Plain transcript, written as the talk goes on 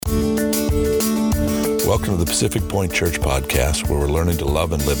Welcome to the Pacific Point Church podcast, where we're learning to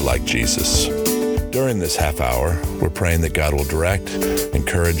love and live like Jesus. During this half hour, we're praying that God will direct,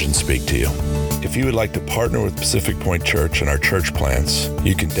 encourage, and speak to you. If you would like to partner with Pacific Point Church and our church plants,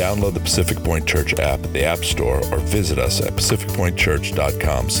 you can download the Pacific Point Church app at the App Store or visit us at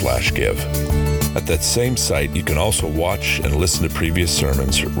pacificpointchurch.com/give. At that same site, you can also watch and listen to previous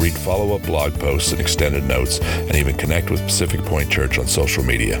sermons, read follow-up blog posts and extended notes, and even connect with Pacific Point Church on social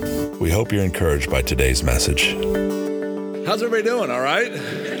media. We hope you're encouraged by today's message. How's everybody doing? All right?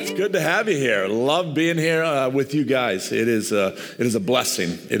 It's good to have you here. Love being here with you guys. It is a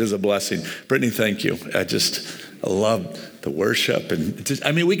blessing. It is a blessing. Brittany, thank you. I love the worship.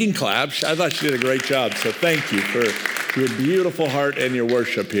 And we can clap. I thought you did a great job. So thank you for your beautiful heart and your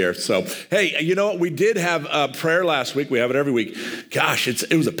worship here. So, hey, you know what? We did have prayer last week. We have it every week. Gosh,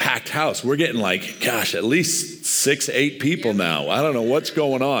 it was a packed house. We're getting at least 6-8 people now. I don't know what's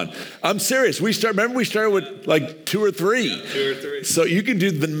going on. I'm serious. Remember we started with like 2 or 3. So you can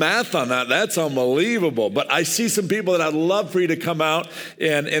do the math on that. That's unbelievable. But I see some people that I'd love for you to come out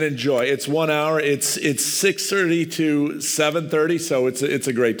and enjoy. It's 1 hour. It's 6:30 to 7:30. So it's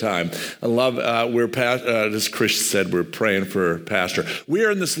a great time. I love, as Chris said, we're praying for Pastor. We are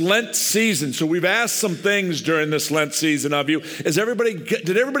in this Lent season. So we've asked some things during this Lent season of you. Did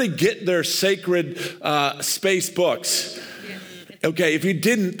everybody get their sacred space books? Okay, if you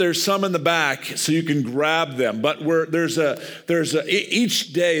didn't, there's some in the back, so you can grab them. But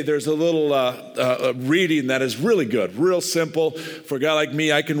each day there's a little reading that is really good, real simple. For a guy like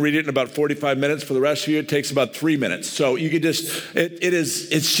me, I can read it in about 45 minutes. For the rest of you, it takes about 3 minutes. So you could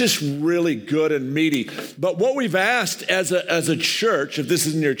it's just really good and meaty. But what we've asked as a church, if this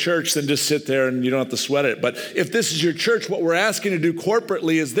isn't your church, then just sit there and you don't have to sweat it. But if this is your church, what we're asking you to do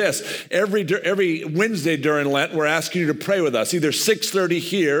corporately is this: every Wednesday during Lent, we're asking you to pray with us, either 6:30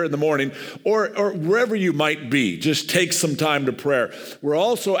 here in the morning or wherever you might be. Just take some time to prayer. We're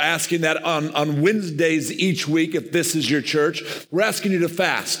also asking that on Wednesdays each week, if this is your church, we're asking you to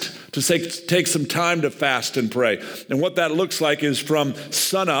fast, to take some time to fast and pray. And what that looks like is from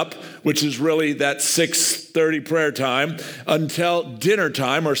sunup, which is really that 6:30 prayer time, until dinner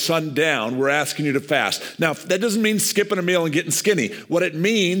time or sundown. We're asking you to fast. Now, that doesn't mean skipping a meal and getting skinny. What it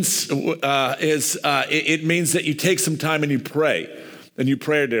means is it means that you take some time and you pray. And you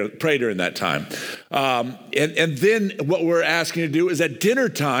pray during that time. And then what we're asking you to do is at dinner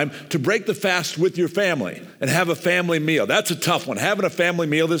time to break the fast with your family and have a family meal. That's a tough one. Having a family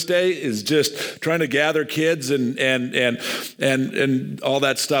meal this day is just trying to gather kids and all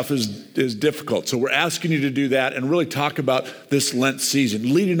that stuff is difficult. So we're asking you to do that and really talk about this Lent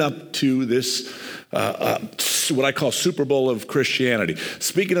season leading up to this what I call Super Bowl of Christianity.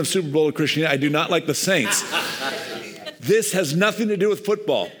 Speaking of Super Bowl of Christianity, I do not like the Saints. This has nothing to do with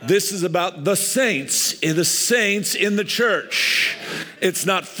football. This is about the saints in the church. It's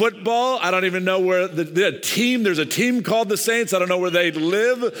not football. I don't even know where there's a team called the Saints. I don't know where they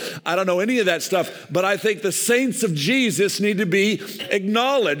live. I don't know any of that stuff. But I think the saints of Jesus need to be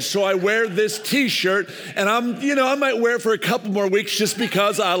acknowledged. So I wear this t-shirt and I might wear it for a couple more weeks just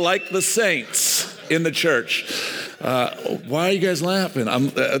because I like the saints in the church. Why are you guys laughing?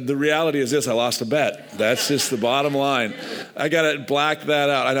 The reality is this: I lost a bet. That's just the bottom line. I got to black that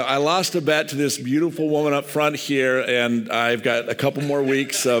out. I know I lost a bet to this beautiful woman up front here, and I've got a couple more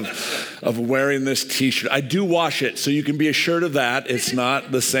weeks of wearing this t-shirt. I do wash it, so you can be assured of that. It's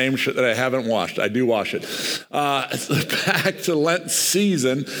not the same shirt that I haven't washed. I do wash it. Back to Lent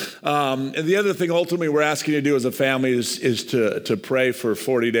season. And the other thing ultimately we're asking you to do as a family is to pray for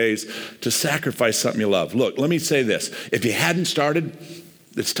 40 days to sacrifice something you love. Look, let me say this. If you hadn't started,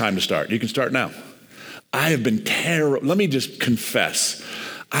 it's time to start. You can start now. I have been terrible. Let me just confess.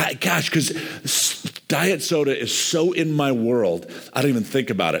 Because diet soda is so in my world, I don't even think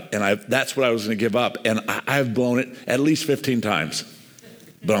about it. And that's what I was going to give up. And I've blown it at least 15 times.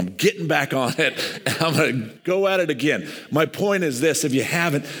 But I'm getting back on it, and I'm going to go at it again. My point is this: if you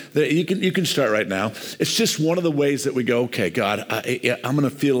haven't, you can start right now. It's just one of the ways that we go, okay, God, I'm going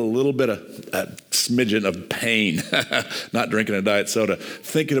to feel a little bit of a smidgen of pain, not drinking a diet soda,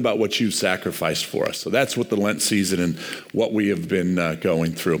 thinking about what you sacrificed for us. So that's what the Lent season and what we have been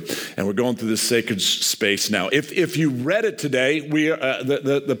going through. And we're going through this sacred space now. If you read it today,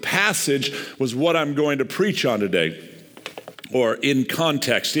 the passage was what I'm going to preach on today. Or in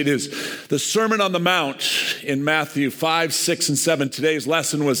context, it is the Sermon on the Mount in Matthew 5, 6, and 7. Today's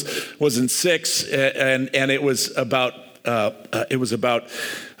lesson was in 6, and it was about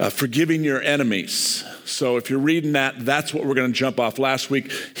forgiving your enemies. So if you're reading that, that's what we're going to jump off. Last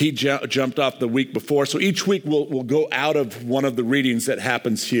week, he jumped off the week before. So each week we'll go out of one of the readings that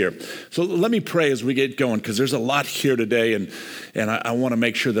happens here. So let me pray as we get going, because there's a lot here today, and I want to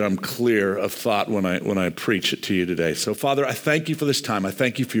make sure that I'm clear of thought when I preach it to you today. So Father, I thank you for this time. I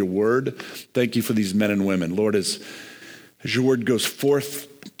thank you for your word. Thank you for these men and women. Lord, as your word goes forth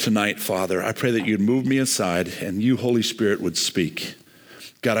tonight, Father, I pray that you'd move me aside and you, Holy Spirit, would speak.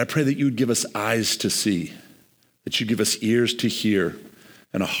 God, I pray that you'd give us eyes to see, that you give us ears to hear,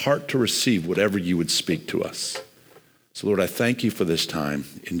 and a heart to receive whatever you would speak to us. So, Lord, I thank you for this time.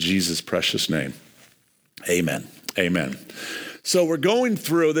 In Jesus' precious name, amen. Amen. So we're going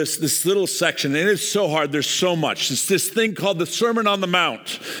through this little section, and it's so hard. There's so much. It's this thing called the Sermon on the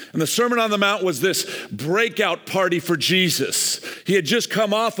Mount. And the Sermon on the Mount was this breakout party for Jesus. He had just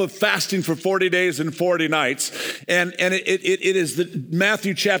come off of fasting for 40 days and 40 nights. And it is the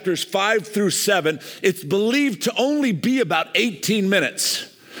Matthew chapters 5 through 7. It's believed to only be about 18 minutes.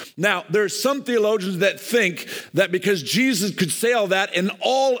 Now, there's some theologians that think that because Jesus could say all that and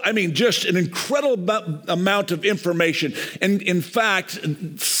just an incredible amount of information. And in fact,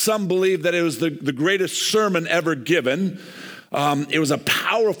 some believe that it was the greatest sermon ever given. It was a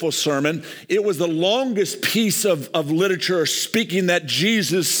powerful sermon. It was the longest piece of literature or speaking that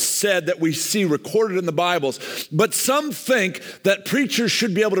Jesus said that we see recorded in the Bibles. But some think that preachers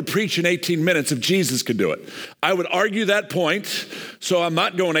should be able to preach in 18 minutes if Jesus could do it. I would argue that point, so I'm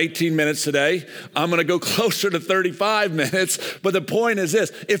not going 18 minutes today. I'm going to go closer to 35 minutes. But the point is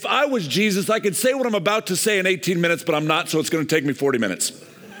this: if I was Jesus, I could say what I'm about to say in 18 minutes, but I'm not, so it's going to take me 40 minutes.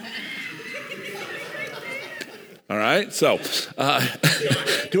 All right, so,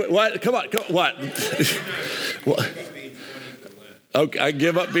 what? Come on, what? Okay, I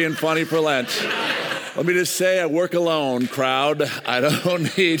give up being funny for Lent. Let me just say I work alone, crowd. I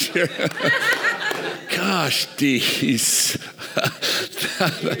don't need your, gosh, Dees.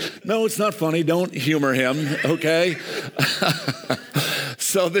 No, it's not funny. Don't humor him, okay?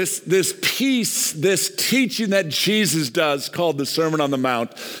 So this piece, this teaching that Jesus does called the Sermon on the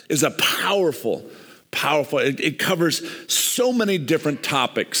Mount is a powerful. It covers so many different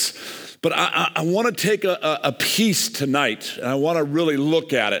topics. But I want to take a piece tonight, and I want to really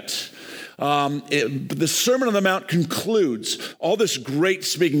look at it. The Sermon on the Mount concludes, all this great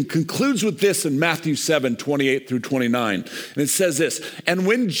speaking concludes with this in Matthew 7, 28 through 29. And it says this: "And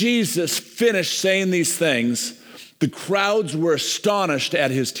when Jesus finished saying these things, the crowds were astonished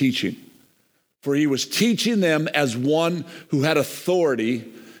at his teaching, for he was teaching them as one who had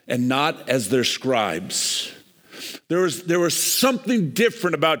authority and not as their scribes." There was something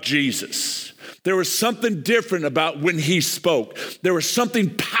different about Jesus. There was something different about when he spoke. There was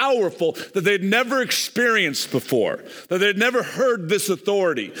something powerful that they'd never experienced before, that they'd never heard this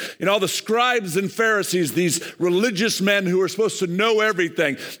authority. You know, all the scribes and Pharisees, these religious men who were supposed to know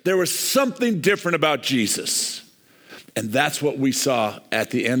everything, there was something different about Jesus. And that's what we saw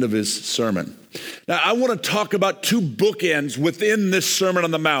at the end of his sermon. Now, I want to talk about two bookends within this Sermon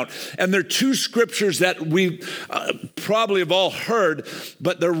on the Mount. And they're two scriptures that we probably have all heard,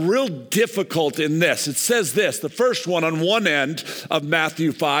 but they're real difficult in this. It says this, the first one on one end of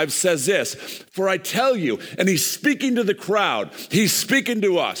Matthew 5 says this: "For I tell you," and he's speaking to the crowd, he's speaking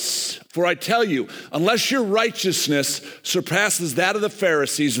to us, "For I tell you, unless your righteousness surpasses that of the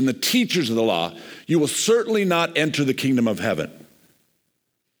Pharisees and the teachers of the law, you will certainly not enter the kingdom of heaven."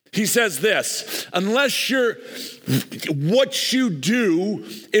 He says this: unless what you do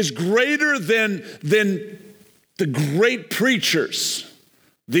is greater than the great preachers,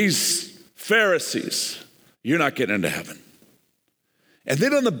 these Pharisees, you're not getting into heaven. And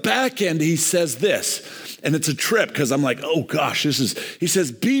then on the back end, he says this, and it's a trip because I'm like, oh gosh, he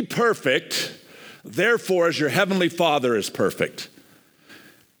says, "Be perfect, therefore, as your heavenly Father is perfect."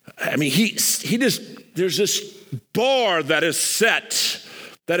 I mean, there's this bar that is set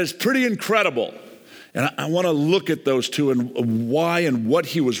that is pretty incredible. And I want to look at those two and why and what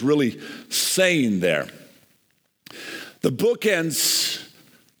he was really saying there. The bookends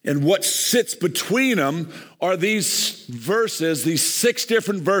and what sits between them are these verses, these 6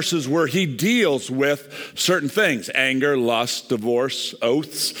 different verses where he deals with certain things: anger, lust, divorce,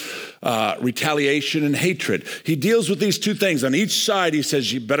 oaths, retaliation, and hatred. He deals with these 2 things. On each side, he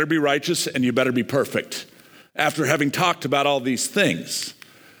says, you better be righteous and you better be perfect, after having talked about all these things.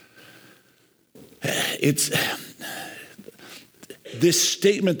 It's this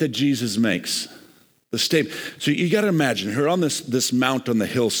statement that Jesus makes. The statement. So you got to imagine, we're on this mount on the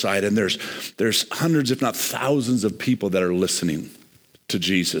hillside, and there's hundreds, if not thousands, of people that are listening to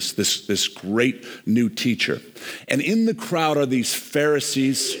Jesus, this great new teacher. And in the crowd are these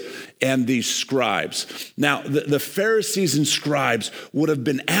Pharisees and these scribes. Now, the Pharisees and scribes would have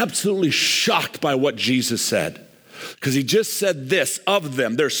been absolutely shocked by what Jesus said, because he just said this of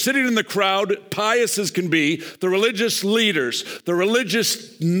them. They're sitting in the crowd, pious as can be, the religious leaders, the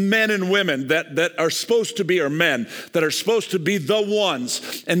religious men and women that are supposed to be, or men, that are supposed to be the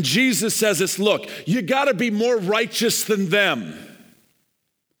ones. And Jesus says this, look, you got to be more righteous than them.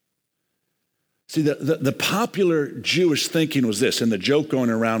 See, the popular Jewish thinking was this, and the joke going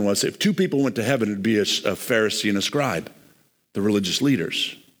around was, if two people went to heaven, it'd be a Pharisee and a scribe, the religious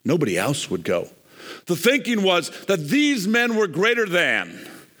leaders. Nobody else would go. The thinking was that these men were greater than.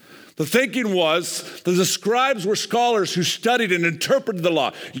 The thinking was that the scribes were scholars who studied and interpreted the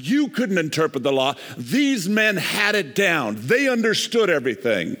law. You couldn't interpret the law. These men had it down. They understood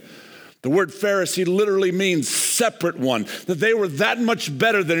everything. The word Pharisee literally means separate one, that they were that much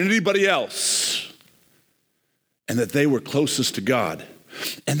better than anybody else, and that they were closest to God.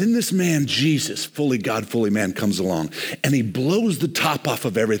 And then this man, Jesus, fully God, fully man, comes along, and he blows the top off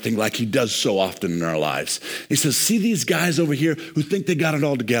of everything like he does so often in our lives. He says, see these guys over here who think they got it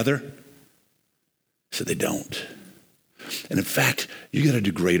all together? He said, they don't. And in fact, you got to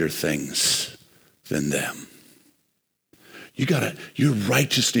do greater things than them. Your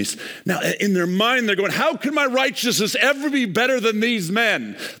righteousness. Now, in their mind, they're going, how can my righteousness ever be better than these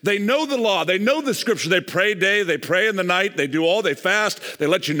men? They know the law. They know the scripture. They pray day. They pray in the night. They fast. They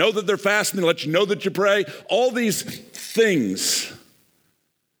let you know that they're fasting. They let you know that you pray. All these things.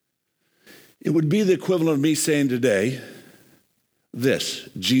 It would be the equivalent of me saying today, this,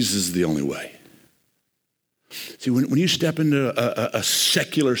 Jesus is the only way. See, when you step into a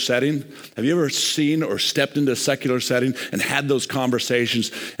secular setting, have you ever seen or stepped into a secular setting and had those conversations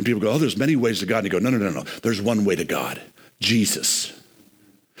and people go, oh, there's many ways to God. And you go, no. There's one way to God, Jesus.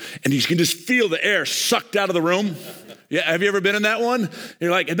 And you can just feel the air sucked out of the room. Yeah, have you ever been in that one?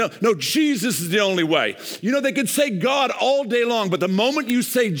 You're like, no, Jesus is the only way. You know, they could say God all day long, but the moment you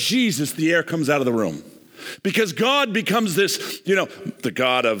say Jesus, the air comes out of the room. Because God becomes this, the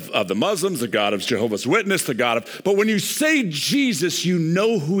God of the Muslims, the God of Jehovah's Witness, but when you say Jesus, you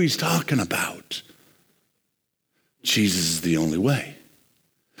know who he's talking about. Jesus is the only way.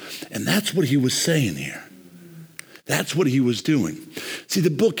 And that's what he was saying here. That's what he was doing. See, the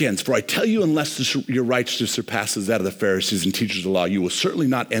book ends, for I tell you, unless your righteousness surpasses that of the Pharisees and teachers of the law, you will certainly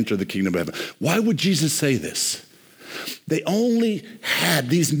not enter the kingdom of heaven. Why would Jesus say this?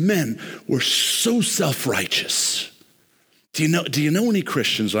 These men were so self-righteous. Do you know any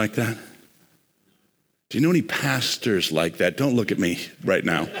Christians like that? Do you know any pastors like that? Don't look at me right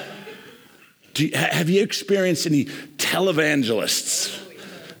now. Have you experienced any televangelists?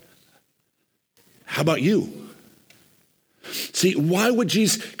 How about you? See, why would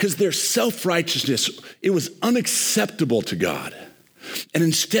Jesus? Because their self-righteousness, it was unacceptable to God. And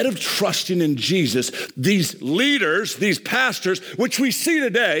instead of trusting in Jesus, these leaders, these pastors, which we see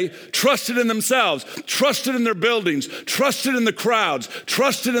today, trusted in themselves, trusted in their buildings, trusted in the crowds,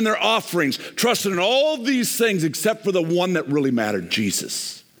 trusted in their offerings, trusted in all these things except for the one that really mattered,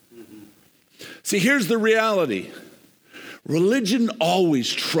 Jesus. See, here's the reality. Religion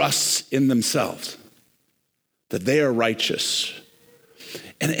always trusts in themselves, that they are righteous.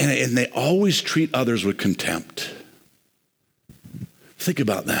 And they always treat others with contempt. Think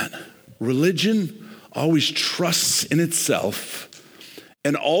about that. Religion always trusts in itself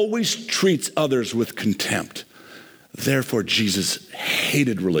and always treats others with contempt. Therefore, Jesus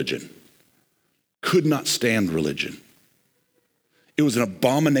hated religion, could not stand religion. It was an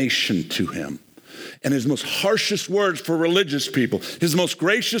abomination to him. And his most harshest words for religious people, his most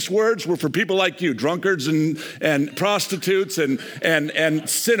gracious words were for people like you, drunkards and prostitutes and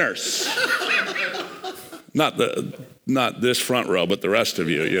sinners. Not this front row, but the rest of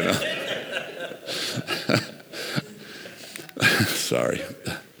you, Sorry.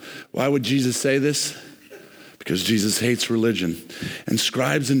 Why would Jesus say this? Because Jesus hates religion. And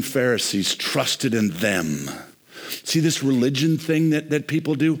scribes and Pharisees trusted in them. See this religion thing that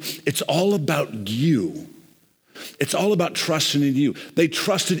people do? It's all about you. It's all about trusting in you. They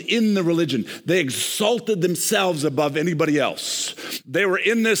trusted in the religion. They exalted themselves above anybody else. They were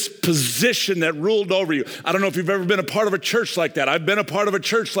in this position that ruled over you. I don't know if you've ever been a part of a church like that. I've been a part of a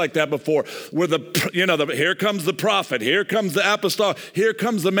church like that before, where here comes the prophet, here comes the apostolic, here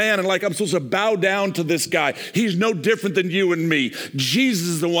comes the man, and I'm supposed to bow down to this guy. He's no different than you and me. Jesus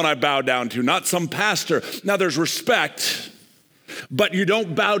is the one I bow down to, not some pastor. Now there's respect, but you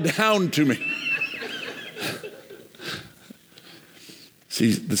don't bow down to me.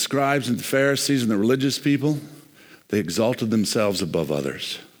 See, the scribes and the Pharisees and the religious people, They exalted themselves above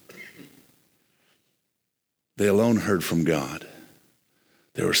others. They alone heard from God.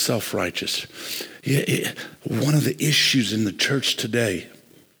 They were self-righteous. One of the issues in the church today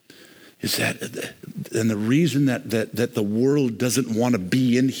is that, and the reason that the world doesn't want to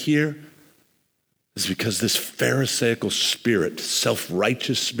be in here is because this Pharisaical spirit,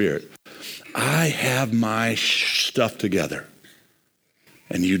 self-righteous spirit, I have my stuff together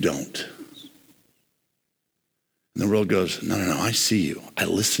and you don't. And the world goes, no, I see you. I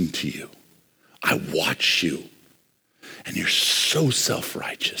listen to you. I watch you. And you're so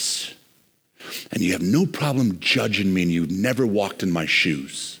self-righteous. And you have no problem judging me, and you've never walked in my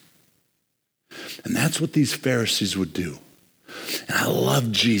shoes. And that's what these Pharisees would do. And I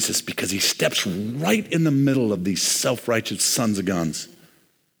love Jesus because he steps right in the middle of these self-righteous sons of guns.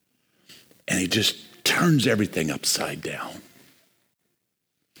 And he just turns everything upside down.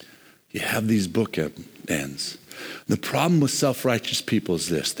 You have these bookends. The problem with self-righteous people is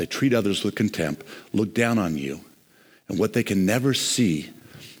this: they treat others with contempt, look down on you, and what they can never see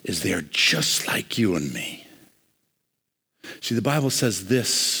is they are just like you and me. See, the Bible says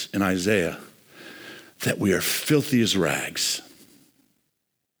this in Isaiah, that we are filthy as rags.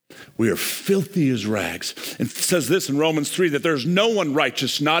 We are filthy as rags. And it says this in Romans 3, that there's no one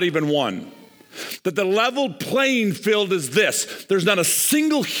righteous, not even one. That the level playing field is this: there's not a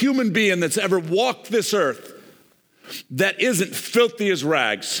single human being that's ever walked this earth that isn't filthy as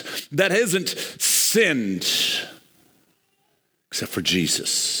rags, that isn't sinned, except for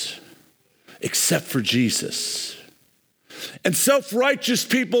Jesus. Except for Jesus. And self-righteous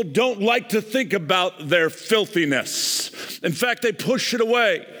people don't like to think about their filthiness. In fact, they push it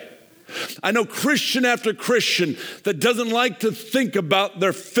away. I know Christian after Christian that doesn't like to think about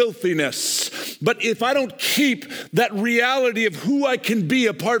their filthiness. But if I don't keep that reality of who I can be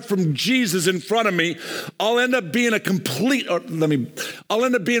apart from Jesus in front of me, I'll end up being I'll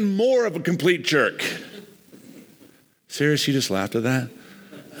end up being more of a complete jerk. Serious, you just laughed at that?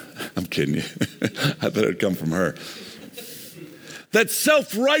 I'm kidding you. I thought it would come from her. That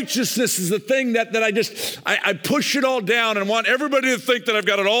self-righteousness is the thing that I push it all down and want everybody to think that I've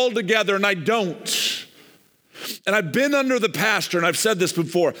got it all together, and I don't. And I've been under the pastor, and I've said this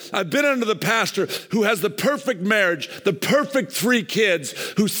before, I've been under the pastor who has the perfect marriage, the perfect 3 kids,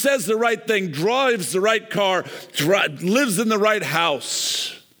 who says the right thing, drives the right car, lives in the right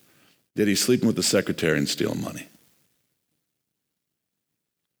house. Yet he's sleeping with the secretary and stealing money.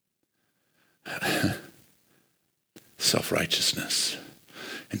 Self-righteousness.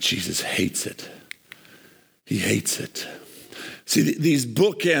 And Jesus hates it. He hates it. See, these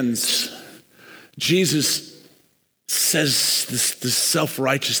bookends, Jesus says this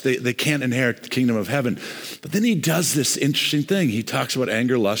self-righteous, they can't inherit the kingdom of heaven. But then he does this interesting thing. He talks about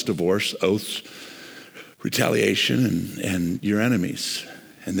anger, lust, divorce, oaths, retaliation, and your enemies.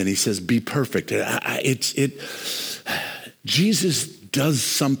 And then he says, be perfect. Jesus does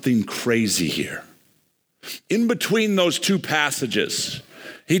something crazy here. In between those two passages,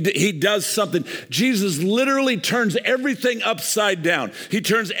 he does something. Jesus literally turns everything upside down. He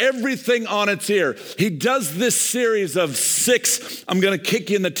turns everything on its ear. He does this series of 6, I'm going to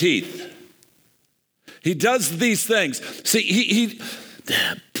kick you in the teeth. He does these things. See, he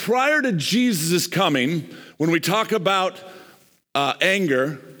prior to Jesus' coming, when we talk about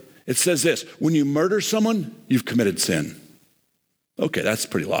anger, it says this: when you murder someone, you've committed sin. Okay, that's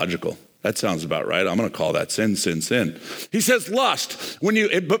pretty logical. That sounds about right. I'm going to call that sin, sin, sin. He says lust.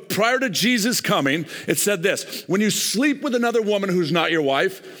 But prior to Jesus coming, it said this: when you sleep with another woman who's not your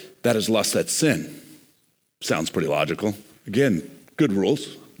wife, that is lust, that's sin. Sounds pretty logical. Again, good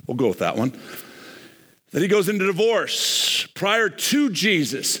rules. We'll go with that one. Then he goes into divorce. Prior to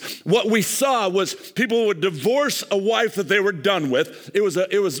Jesus, what we saw was people would divorce a wife that they were done with. It was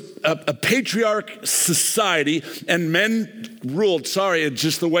a patriarch society, and men ruled. Sorry, it's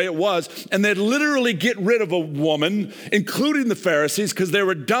just the way it was. And they'd literally get rid of a woman, including the Pharisees, because they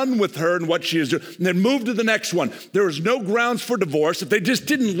were done with her and what she is doing, and then move to the next one. There was no grounds for divorce. If they just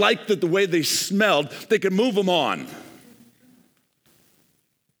didn't like the way they smelled, they could move them on.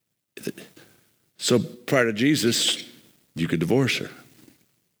 So prior to Jesus, you could divorce her.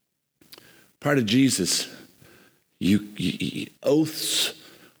 Prior to Jesus, oaths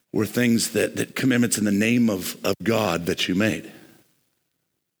were things that commandments in the name of God that you made.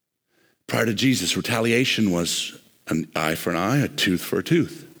 Prior to Jesus, retaliation was an eye for an eye, a tooth for a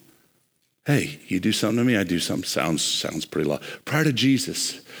tooth. Hey, you do something to me, I do something. Sounds pretty low. Prior to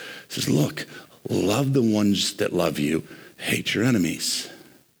Jesus, it says, look, love the ones that love you, hate your enemies.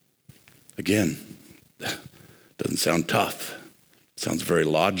 Again, doesn't sound tough. Sounds very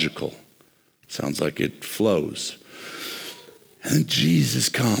logical. Sounds like it flows. And then Jesus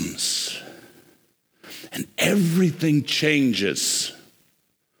comes and everything changes.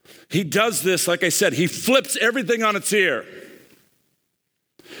 He does this, like I said, he flips everything on its ear.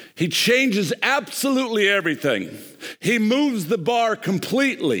 He changes absolutely everything. He moves the bar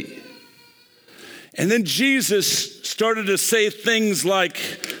completely. And then Jesus started to say things like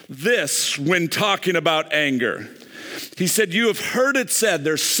this when talking about anger. He said, you have heard it said,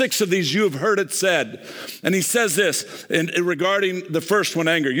 there's 6 of these, you have heard it said. And he says this regarding the first one,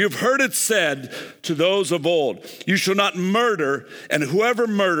 anger. You've heard it said to those of old, you shall not murder, and whoever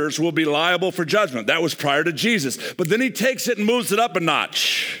murders will be liable for judgment. That was prior to Jesus. But then he takes it and moves it up a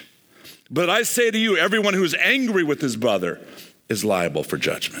notch. But I say to you, everyone who is angry with his brother is liable for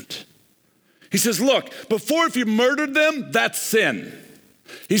judgment. He says, look, before if you murdered them, that's sin.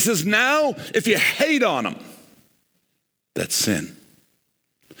 He says, now if you hate on them, that's sin.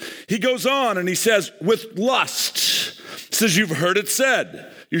 He goes on and he says, with lust, he says, you've heard it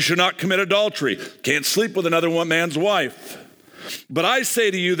said, you should not commit adultery. Can't sleep with another man's wife. But I say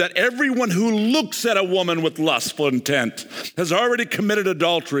to you that everyone who looks at a woman with lustful intent has already committed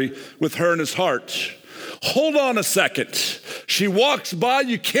adultery with her in his heart. Hold on a second. She walks by,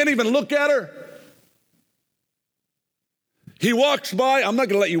 you can't even look at her. He walks by, I'm not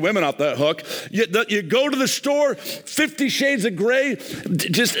going to let you women off that hook. You go to the store, 50 Shades of Grey,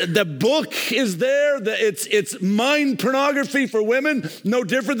 just the book is there. It's mind pornography for women, no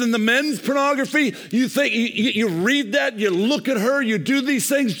different than the men's pornography. You think, you read that, you look at her, you do these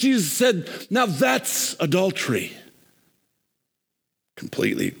things. Jesus said, now that's adultery.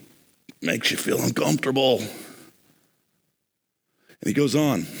 Completely makes you feel uncomfortable. And he goes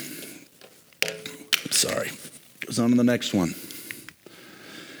on. Sorry. Goes on to the next one.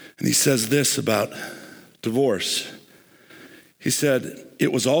 And he says this about divorce. He said,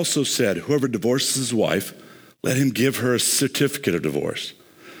 it was also said, whoever divorces his wife, let him give her a certificate of divorce.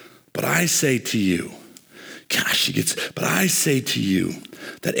 But I say to you, but I say to you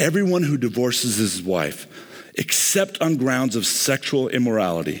that everyone who divorces his wife, except on grounds of sexual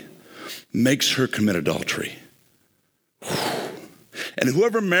immorality, makes her commit adultery. And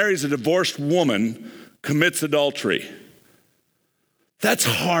whoever marries a divorced woman commits adultery. That's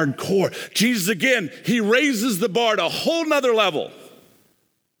hardcore. Jesus, again, he raises the bar to a whole nother level.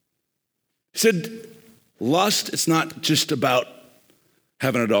 He said, lust, it's not just about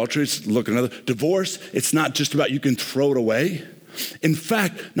having adultery, it's looking at another. Divorce, it's not just about you can throw it away. In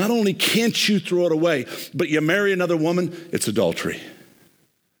fact, not only can't you throw it away, but you marry another woman, it's adultery.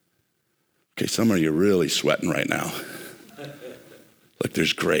 Okay, some of you are really sweating right now. Look,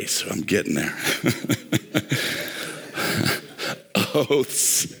 there's grace. I'm getting there.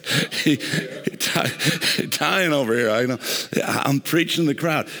 Oaths. Dying over here. I know. I'm preaching to the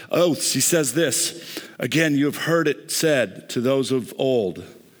crowd. Oaths. He says this. Again, you have heard it said to those of old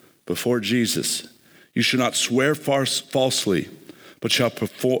before Jesus, you should not swear falsely, but shall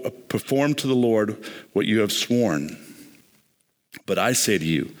perform to the Lord what you have sworn. But I say to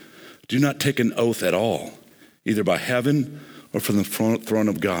you, do not take an oath at all, either by heaven or from the throne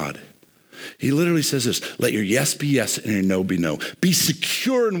of God. He literally says this, let your yes be yes and your no be no. Be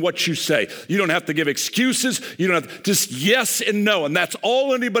secure in what you say. You don't have to give excuses. You don't have to, just yes and no. And that's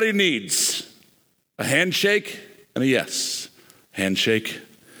all anybody needs. A handshake and a yes. Handshake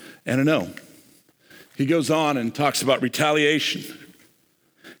and a no. He goes on and talks about retaliation.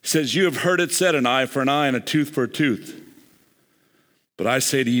 He says, you have heard it said, an eye for an eye and a tooth for a tooth. But I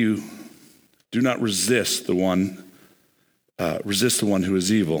say to you, do not resist the one who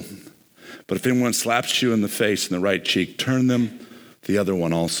is evil. But if anyone slaps you in the face and the right cheek, turn them the other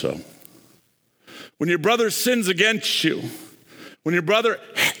one also. When your brother sins against you, when your brother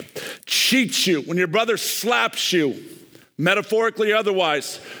cheats you, when your brother slaps you, metaphorically or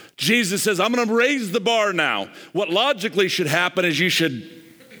otherwise, Jesus says, I'm going to raise the bar now. What logically should happen is you should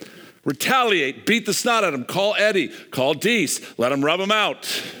retaliate, beat the snot at him, call Eddie, call Deese, let him rub him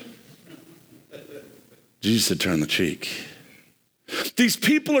out. Jesus said, turn the cheek. These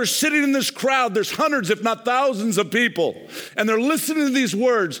people are sitting in this crowd. There's hundreds, if not thousands of people. And they're listening to these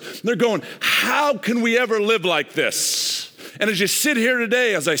words. They're going, how can we ever live like this? And as you sit here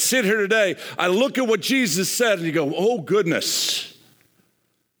today, as I sit here today, I look at what Jesus said and you go, oh goodness.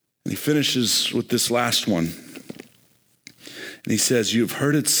 And he finishes with this last one. And he says, you've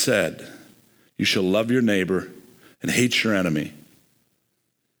heard it said, you shall love your neighbor and hate your enemy.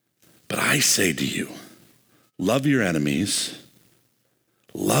 But I say to you, love your enemies,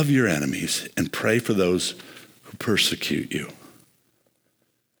 and pray for those who persecute you.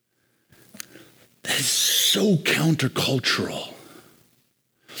 That is so countercultural.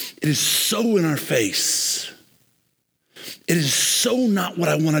 It is so in our face. It is so not what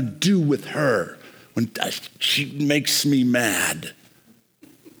I want to do with her when she makes me mad.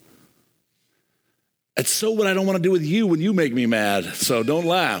 It's so what I don't want to do with you when you make me mad, so don't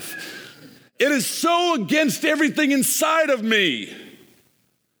laugh. It is so against everything inside of me.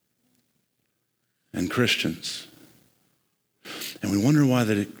 And Christians. And we wonder why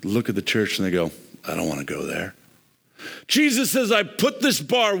they look at the church and they go, I don't want to go there. Jesus says, I put this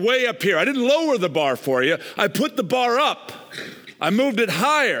bar way up here. I didn't lower the bar for you. I put the bar up. I moved it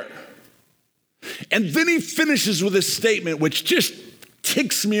higher. And then he finishes with a statement which just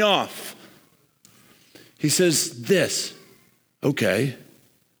ticks me off. He says this, okay,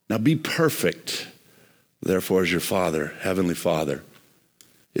 now be perfect. Therefore, as your Father, Heavenly Father,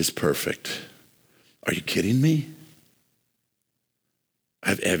 is perfect. Are you kidding me?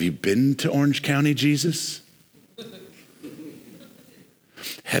 Have you been to Orange County, Jesus?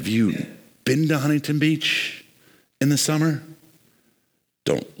 Have you been to Huntington Beach in the summer?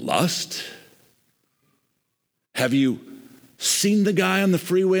 Don't lust. Have you seen the guy on the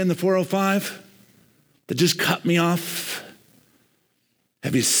freeway in the 405 that just cut me off?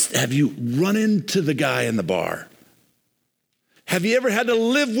 Have you run into the guy in the bar? Have you ever had to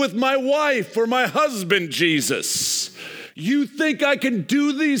live with my wife or my husband, Jesus? You think I can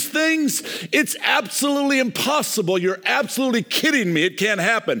do these things? It's absolutely impossible. You're absolutely kidding me. It can't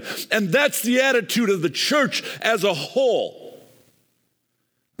happen. And that's the attitude of the church as a whole.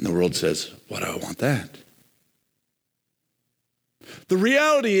 And the world says, why do I want that? The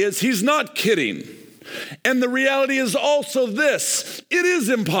reality is he's not kidding. And the reality is also this. It is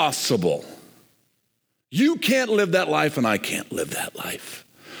impossible. You can't live that life and I can't live that life.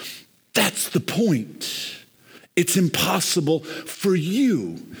 That's the point. It's impossible for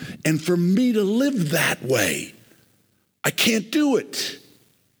you and for me to live that way. I can't do it.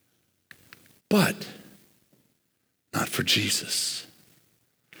 But not for Jesus.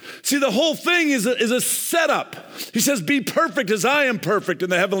 See, the whole thing is a setup. He says, be perfect as I am perfect in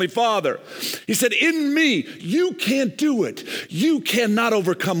the Heavenly Father. He said, in me, you can't do it. You cannot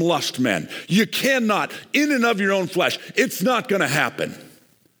overcome lust, men. You cannot, in and of your own flesh. It's not going to happen.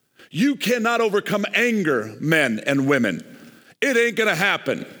 You cannot overcome anger, men and women. It ain't going to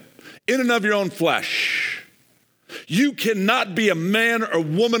happen. In and of your own flesh. You cannot be a man or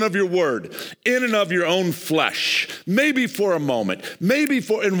woman of your word in and of your own flesh. Maybe for a moment, maybe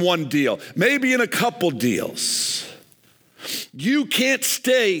in one deal, maybe in a couple deals. You can't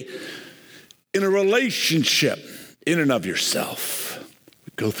stay in a relationship in and of yourself.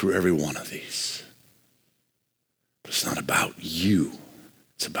 We go through every one of these. But it's not about you.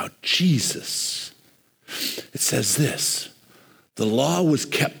 It's about Jesus. It says this. The law was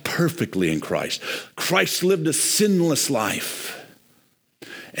kept perfectly in Christ. Christ lived a sinless life.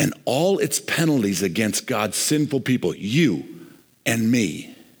 And all its penalties against God's sinful people, you and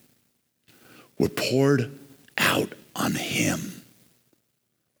me, were poured out on him.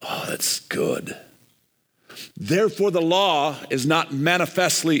 Oh, that's good. Therefore, the law is not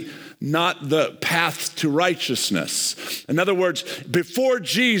manifestly not the path to righteousness. In other words, before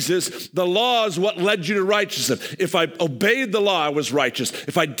Jesus, the law is what led you to righteousness. If I obeyed the law, I was righteous.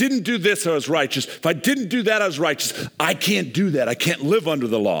 If I didn't do this, I was righteous. If I didn't do that, I was righteous. I can't do that. I can't live under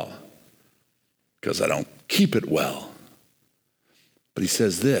the law because I don't keep it well. But he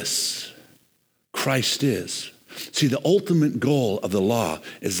says this, Christ is. See, the ultimate goal of the law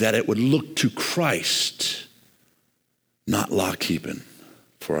is that it would look to Christ, not law keeping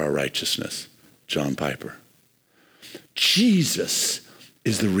for our righteousness. John Piper. Jesus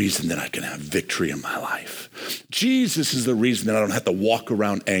is the reason that I can have victory in my life. Jesus is the reason that I don't have to walk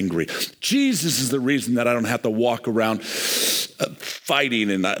around angry. Jesus is the reason that I don't have to walk around fighting.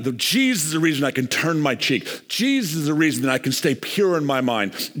 And Jesus is the reason I can turn my cheek. Jesus is the reason that I can stay pure in my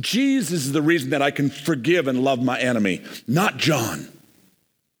mind. Jesus is the reason that I can forgive and love my enemy. Not John.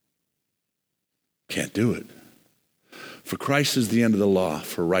 Can't do it. For Christ is the end of the law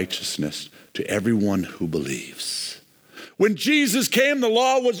for righteousness to everyone who believes. When Jesus came, the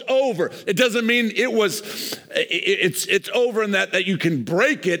law was over. It doesn't mean it's over in that you can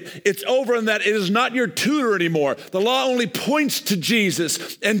break it. It's over in that it is not your tutor anymore. The law only points to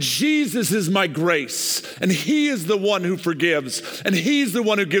Jesus, and Jesus is my grace, and he is the one who forgives, and he's the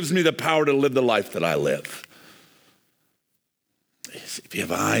one who gives me the power to live the life that I live. If you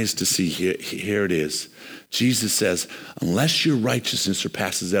have eyes to see, here it is. Jesus says, unless your righteousness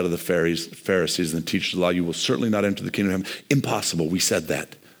surpasses that of the Pharisees and the teachers of the law, you will certainly not enter the kingdom of heaven. Impossible. We said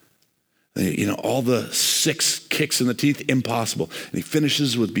that. You know, all the 6 kicks in the teeth, impossible. And he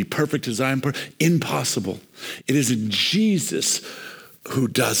finishes with be perfect as I am perfect. Impossible. It is in Jesus who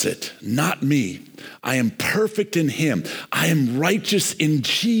does it, not me. I am perfect in him. I am righteous in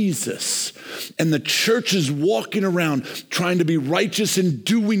Jesus. And the church is walking around trying to be righteous and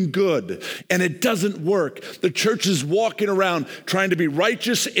doing good, and it doesn't work. The church is walking around trying to be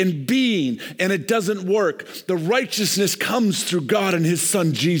righteous in being, and it doesn't work. The righteousness comes through God and his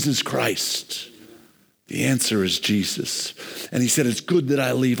son, Jesus Christ. The answer is Jesus. And he said, it's good that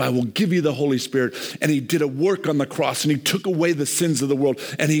I leave. I will give you the Holy Spirit. And he did a work on the cross, and he took away the sins of the world.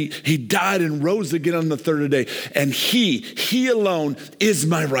 And he died and rose again on the third day. And he alone is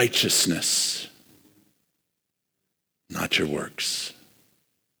my righteousness. Not your works.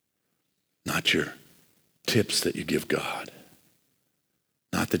 Not your tips that you give God.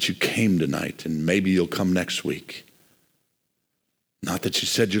 Not that you came tonight and maybe you'll come next week. Not that you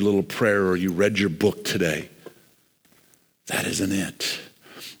said your little prayer or you read your book today. That isn't it.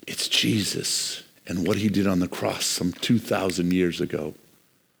 It's Jesus and what he did on the cross some 2,000 years ago.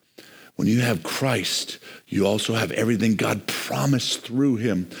 When you have Christ, you also have everything God promised through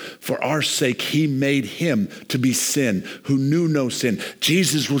him. For our sake, he made him to be sin, who knew no sin.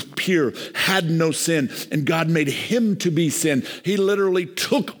 Jesus was pure, had no sin, and God made him to be sin. He literally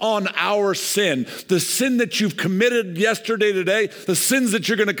took on our sin. The sin that you've committed yesterday, today, the sins that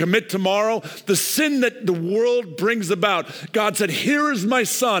you're going to commit tomorrow, the sin that the world brings about. God said, here is my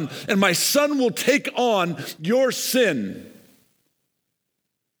son, and my son will take on your sin,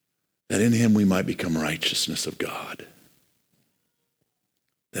 that in him we might become righteousness of God.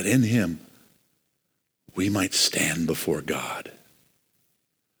 That in him we might stand before God.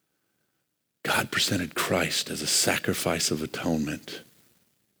 God presented Christ as a sacrifice of atonement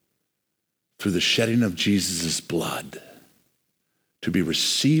through the shedding of Jesus' blood to be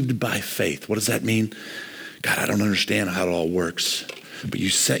received by faith. What does that mean? God, I don't understand how it all works. But you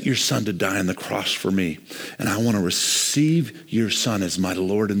sent your son to die on the cross for me. And I want to receive your son as my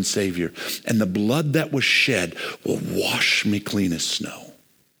Lord and Savior. And the blood that was shed will wash me clean as snow.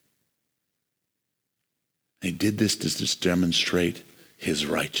 And he did this to just demonstrate his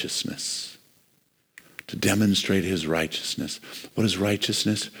righteousness. To demonstrate his righteousness. What is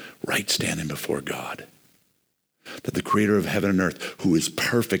righteousness? Right standing before God. That the creator of heaven and earth, who is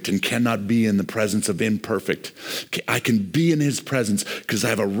perfect and cannot be in the presence of imperfect, I can be in his presence because I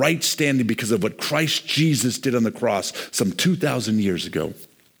have a right standing because of what Christ Jesus did on the cross some 2,000 years ago.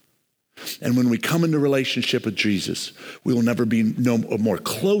 And when we come into relationship with Jesus, we will never be no more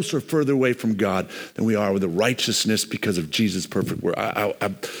close or further away from God than we are with the righteousness because of Jesus' perfect word.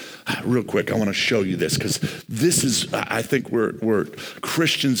 Real quick, I want to show you this because this is, I think, where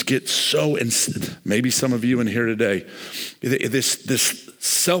Christians get so, and maybe some of you in here today, this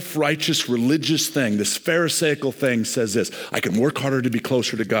self-righteous religious thing, this Pharisaical thing says this: I can work harder to be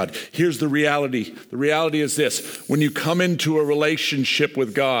closer to God. Here's the reality. The reality is this: when you come into a relationship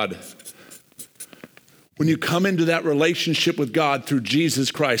with God, when you come into that relationship with God through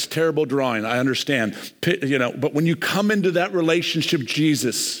Jesus Christ, terrible drawing, I understand, but when you come into that relationship with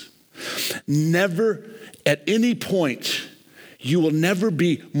Jesus, never at any point, you will never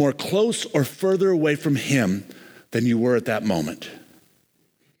be more close or further away from him than you were at that moment.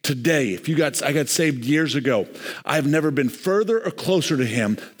 Today, I got saved years ago. I've never been further or closer to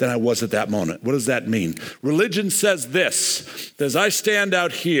him than I was at that moment. What does that mean? Religion says this: as I stand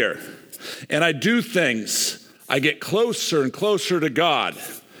out here and I do things, I get closer and closer to God.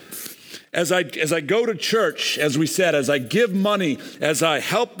 As I go to church, as we said, as I give money, as I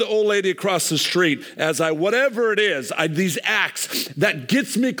help the old lady across the street, whatever it is, these acts, that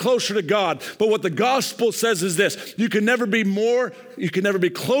gets me closer to God. But what the gospel says is this: you can never be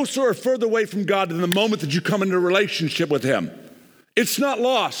closer or further away from God than the moment that you come into a relationship with him. It's not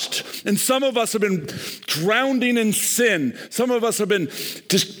lost. And some of us have been drowning in sin. Some of us have been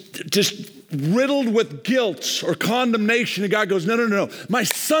just riddled with guilt or condemnation. And God goes, no. My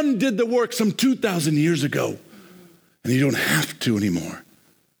son did the work some 2,000 years ago. And you don't have to anymore.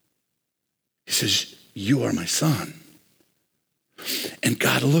 He says, you are my son. And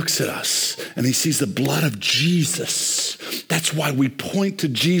God looks at us and he sees the blood of Jesus. That's why we point to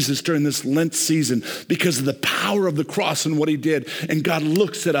Jesus during this Lent season, because of the power of the cross and what he did. And God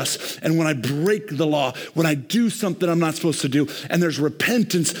looks at us, and when I break the law, when I do something I'm not supposed to do, and there's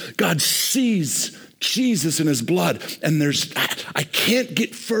repentance, God sees Jesus in his blood, and I can't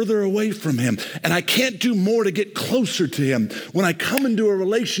get further away from him, and I can't do more to get closer to him. When I come into a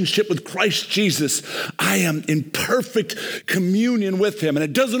relationship with Christ Jesus, I am in perfect communion with him, and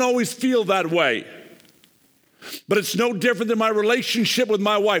it doesn't always feel that way. But it's no different than my relationship with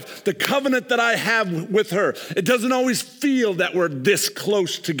my wife, the covenant that I have with her. It doesn't always feel that we're this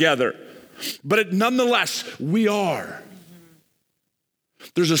close together, but nonetheless, we are.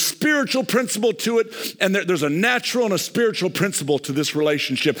 There's a spiritual principle to it, and there's a natural and a spiritual principle to this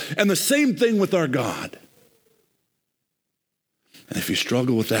relationship. And the same thing with our God. And if you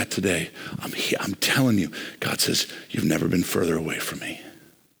struggle with that today, I'm telling you, God says, you've never been further away from me.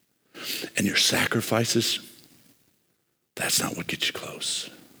 And your sacrifices, that's not what gets you close.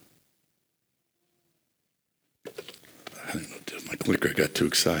 I don't know, my clicker got too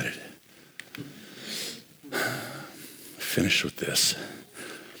excited. Finish with this.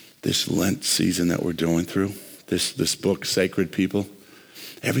 This Lent season that we're going through, this book, Sacred People,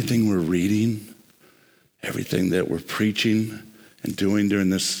 everything we're reading, everything that we're preaching and doing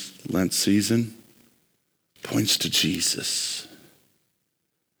during this Lent season points to Jesus.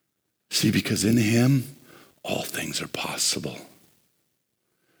 See, because in him, all things are possible.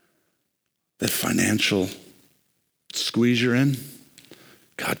 That financial squeeze you're in,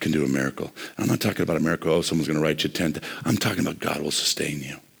 God can do a miracle. I'm not talking about a miracle, someone's going to write you 10. I'm talking about God will sustain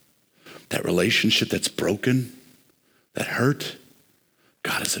you. That relationship that's broken, that hurt,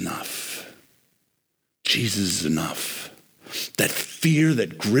 God is enough. Jesus is enough. That fear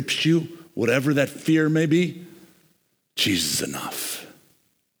that grips you, whatever that fear may be, Jesus is enough.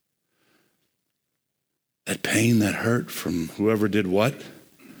 That pain, that hurt from whoever did what,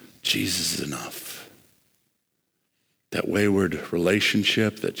 Jesus is enough. That wayward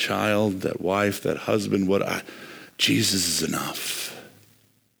relationship, that child, that wife, that husband, Jesus is enough.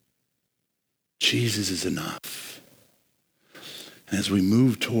 Jesus is enough. And as we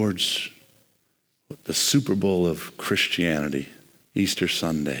move towards the Super Bowl of Christianity, Easter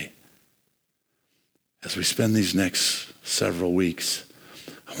Sunday, as we spend these next several weeks,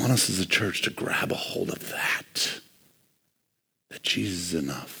 I want us as a church to grab a hold of that Jesus is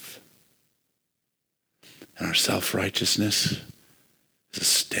enough. And our self-righteousness is a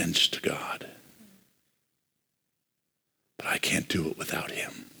stench to God. But I can't do it without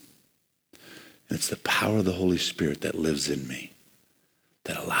him. And it's the power of the Holy Spirit that lives in me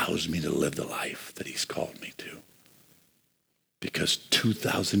that allows me to live the life that he's called me to. Because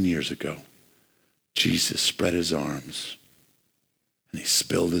 2,000 years ago, Jesus spread his arms and he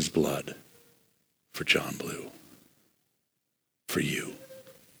spilled his blood for John Blue, for you.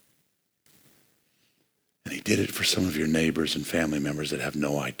 And he did it for some of your neighbors and family members that have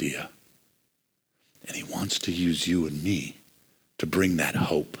no idea. And he wants to use you and me to bring that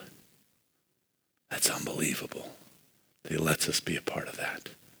hope. That's unbelievable that he lets us be a part of that.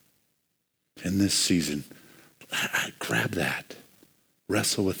 In this season, grab that.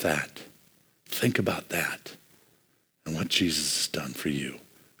 Wrestle with that. Think about that and what Jesus has done for you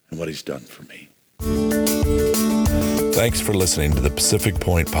and what he's done for me. Thanks for listening to the Pacific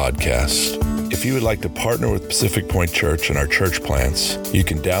Point Podcast. If you would like to partner with Pacific Point Church and our church plants, you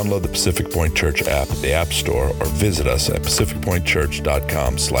can download the Pacific Point Church app at the App Store or visit us at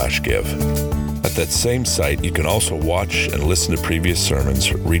pacificpointchurch.com/give. At that same site, you can also watch and listen to previous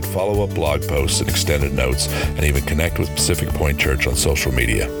sermons, read follow-up blog posts and extended notes, and even connect with Pacific Point Church on social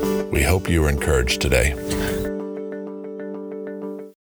media. We hope you are encouraged today.